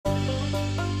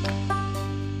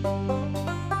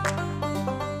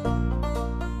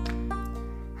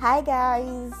Hi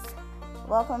guys,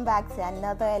 welcome back to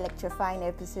another electrifying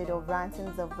episode of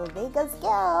Rantings of the Vegas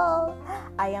Girl.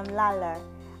 I am Lala.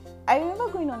 I remember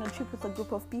going on a trip with a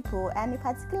group of people and a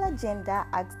particular gender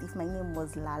asked if my name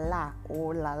was Lala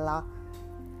or Lala.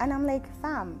 And I'm like,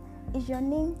 fam, is your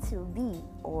name Toby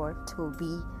or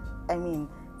Toby? I mean,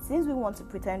 since we want to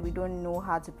pretend we don't know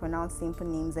how to pronounce simple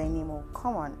names anymore,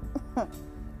 come on.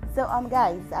 So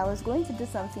guys, I was going to do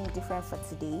something different for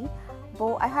today,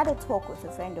 but I had a talk with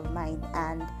a friend of mine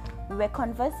and we were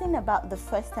conversing about the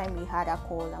first time we had a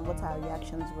call and what our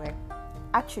reactions were.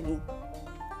 Actually,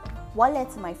 what led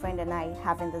to my friend and I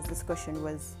having this discussion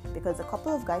was because a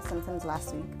couple of guys sometimes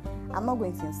last week, I'm not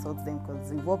going to insult them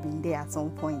because we've all been there at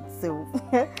some point, so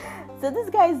these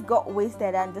guys got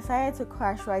wasted and decided to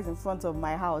crash right in front of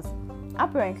my house.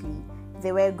 Apparently,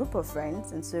 they were a group of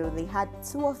friends, and so they had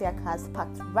two of their cars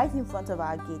parked right in front of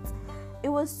our gate. It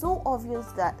was so obvious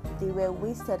that they were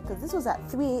wasted because this was at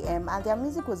 3 a.m. and their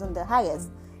music was on the highest.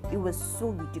 It was so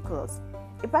ridiculous.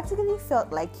 It practically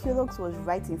felt like Qlux was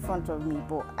right in front of me,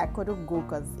 but I couldn't go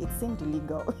because it seemed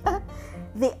illegal.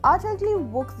 They utterly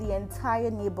woke the entire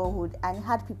neighborhood and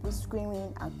had people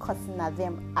screaming and cussing at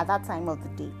them at that time of the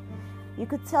day. You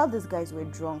could tell these guys were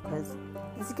drunk because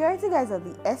the security guys of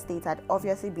the estate had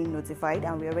obviously been notified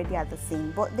and were already at the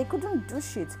scene, but they couldn't do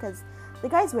shit because the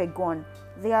guys were gone.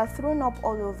 They are thrown up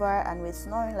all over and were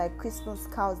snoring like Christmas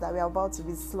cows that were about to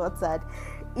be slaughtered.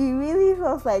 It really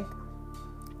felt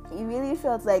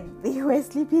like they were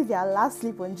sleeping their last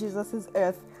sleep on Jesus'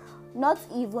 earth. Not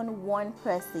even one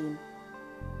person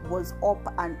was up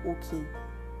and okay.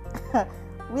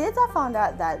 We later found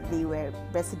out that they were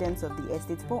residents of the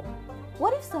estate, but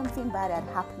what if something bad had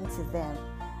happened to them?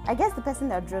 I guess the person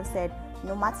that drove said,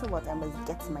 no matter what, I must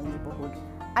get to my neighborhood.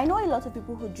 I know a lot of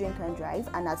people who drink and drive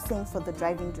and are sane for the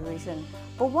driving duration,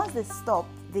 but once they stop,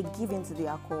 they give in to the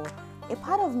alcohol. A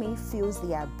part of me feels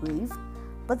they are brave,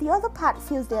 but the other part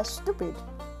feels they are stupid.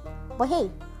 But hey,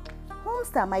 whom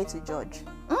am I to judge?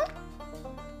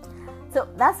 So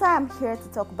that's why I'm here to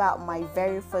talk about my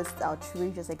very first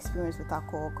outrageous experience with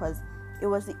alcohol, because it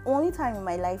was the only time in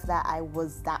my life that I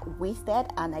was that wasted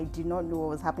and I did not know what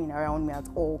was happening around me at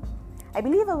all. I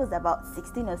believe I was about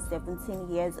 16 or 17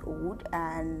 years old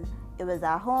and it was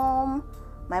at home.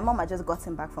 My mom had just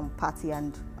gotten back from a party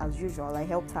and as usual, I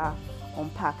helped her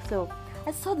unpack. So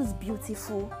I saw this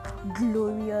beautiful,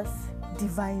 glorious,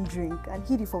 divine drink and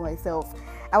hid it for myself.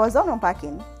 I was done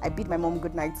unpacking. I bid my mom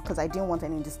good night because I didn't want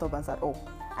any disturbance at all.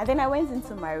 And then I went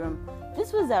into my room.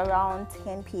 This was around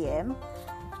 10 p.m.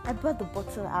 I brought the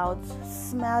bottle out,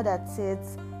 smiled at it,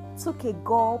 took a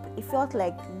gulp. It felt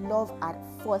like love at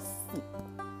first sip.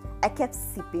 I kept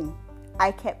sipping.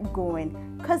 I kept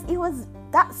going because it was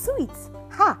that sweet.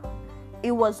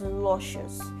 It was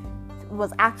luscious. It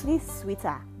was actually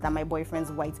sweeter than my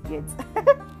boyfriend's white beard.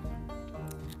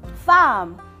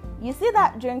 Fam, you see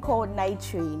that drink called Night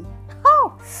Train?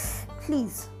 Oh,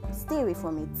 please stay away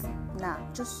from it. Nah,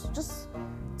 just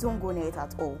don't go near it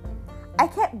at all. I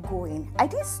kept going. I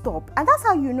didn't stop. And that's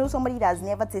how you know somebody that has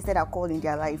never tasted alcohol in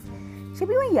their life.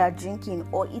 Maybe when you are drinking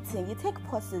or eating, you take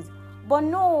pauses. But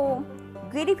no,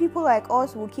 greedy people like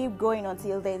us will keep going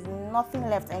until there's nothing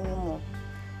left anymore.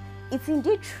 It's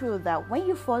indeed true that when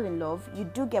you fall in love, you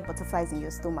do get butterflies in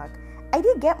your stomach. I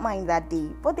did get mine that day,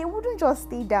 but they wouldn't just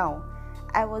stay down.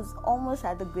 I was almost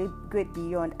at the great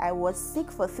beyond. I was sick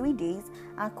for 3 days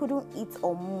and couldn't eat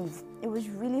or move. It was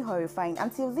really horrifying.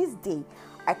 Until this day,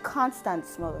 I can't stand the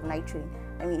smell of nitrate.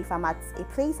 I mean, if I'm at a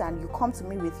place and you come to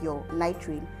me with your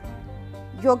nitrate,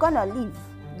 you're gonna leave.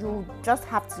 You just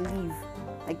have to leave.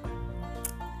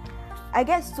 I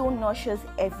get so nauseous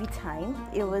every time.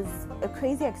 It was a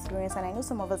crazy experience, and I know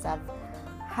some of us have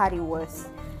had it worse.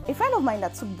 A friend of mine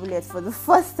that took bullets for the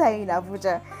first time in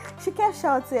Abuja, she kept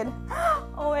shouting,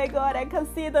 oh my God, I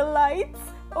can see the lights.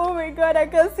 Oh my God, I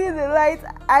can see the lights.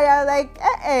 I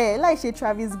am like she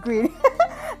Travis Green.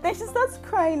 Then she starts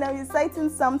crying and reciting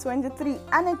Psalm 23,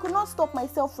 and I could not stop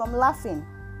myself from laughing.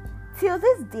 Till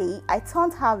this day, I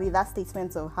taunted her with that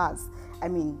statement of hers. I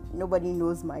mean, nobody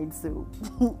knows mine, so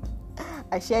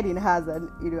I shared in hers,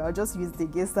 and I'll just use it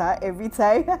against her every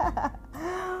time.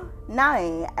 Now,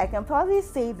 I can probably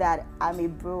say that I'm a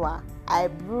brewer. I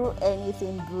brew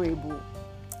anything brewable.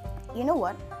 You know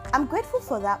what? I'm grateful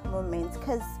for that moment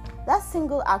because that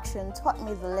single action taught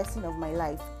me the lesson of my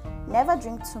life. Never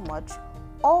drink too much.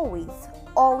 Always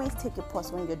take a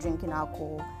pause when you're drinking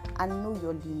alcohol and know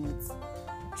your limits.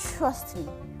 Trust me,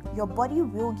 your body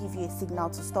will give you a signal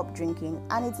to stop drinking,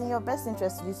 and it's in your best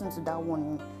interest to listen to that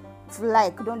warning. If you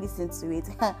like, don't listen to it.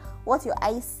 What your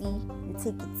eyes see, you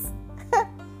take it.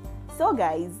 So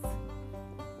guys,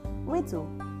 wait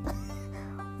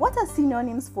What are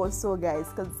synonyms for so, guys?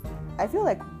 Because I feel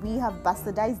like we have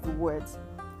bastardized the words.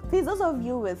 Please, those of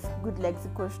you with good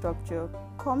lexical structure,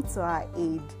 come to our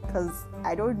aid, because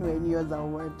I don't know any other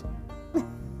word.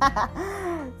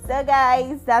 So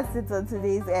guys, that's it on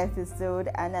today's episode,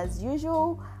 and as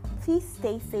usual, please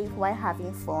stay safe while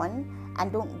having fun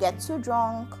and don't get too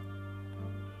drunk.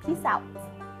 Peace out.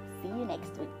 See you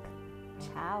next week.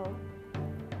 Ciao.